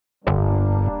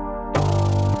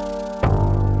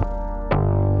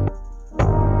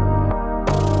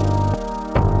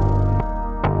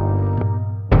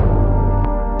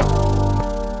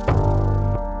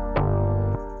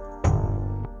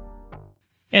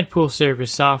And Pool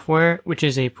Service Software, which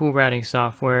is a pool routing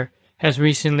software, has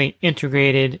recently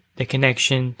integrated the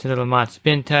connection to the LaMotte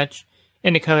Spin Touch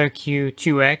and the ColorQ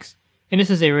 2X, and this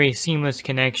is a very seamless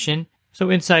connection. So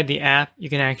inside the app, you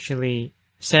can actually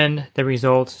send the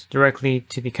results directly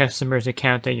to the customer's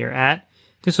account that you're at.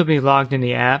 This will be logged in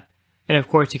the app, and of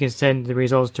course you can send the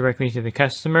results directly to the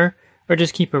customer or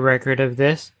just keep a record of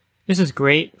this. This is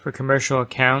great for commercial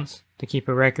accounts to keep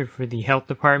a record for the health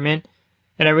department,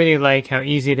 and I really like how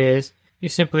easy it is. You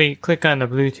simply click on the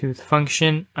Bluetooth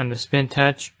function on the Spin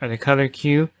Touch or the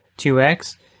ColorQ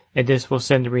 2X, and this will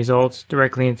send the results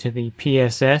directly into the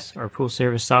PSS or Pool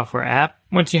Service Software app.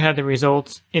 Once you have the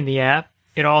results in the app,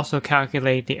 it'll also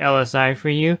calculate the LSI for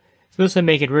you. So this will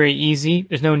make it very easy.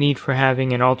 There's no need for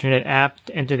having an alternate app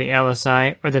to enter the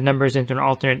LSI or the numbers into an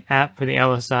alternate app for the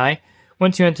LSI.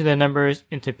 Once you enter the numbers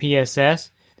into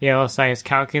PSS, the LSI is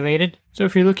calculated. So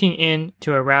if you're looking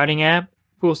into a routing app,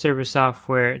 Pool Service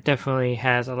Software definitely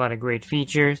has a lot of great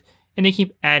features, and they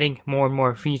keep adding more and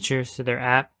more features to their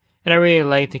app. And I really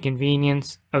like the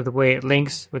convenience of the way it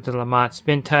links with the LaMotte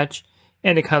Spin Touch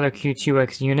and the ColorQ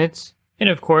 2X units. And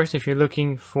of course, if you're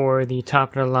looking for the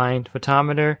top-of-the-line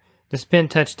photometer, the Spin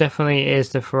Touch definitely is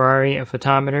the Ferrari of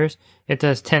photometers. It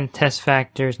does 10 test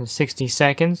factors in 60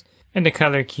 seconds, and the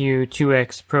ColorQ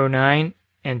 2X Pro 9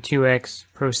 and 2X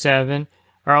Pro 7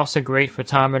 are also great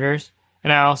photometers.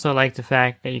 And I also like the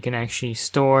fact that you can actually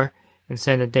store and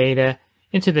send the data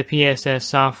into the PSS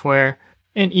software,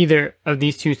 and either of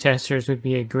these two testers would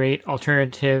be a great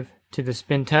alternative to the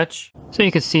Spin Touch. So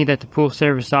you can see that the Pool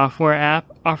Service Software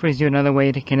app offers you another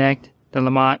way to connect the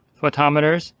LaMotte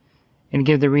photometers and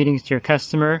give the readings to your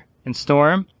customer and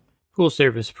store them. Pool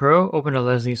Service Pro, open a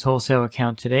Leslie's wholesale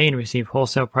account today and receive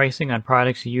wholesale pricing on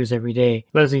products you use every day.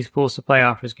 Leslie's Pool Supply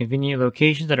offers convenient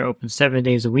locations that are open 7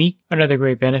 days a week. Another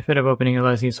great benefit of opening a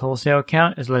Leslie's wholesale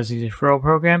account is Leslie's referral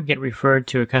program. Get referred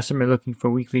to a customer looking for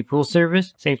weekly pool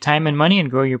service. Save time and money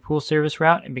and grow your pool service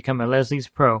route and become a Leslie's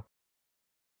Pro.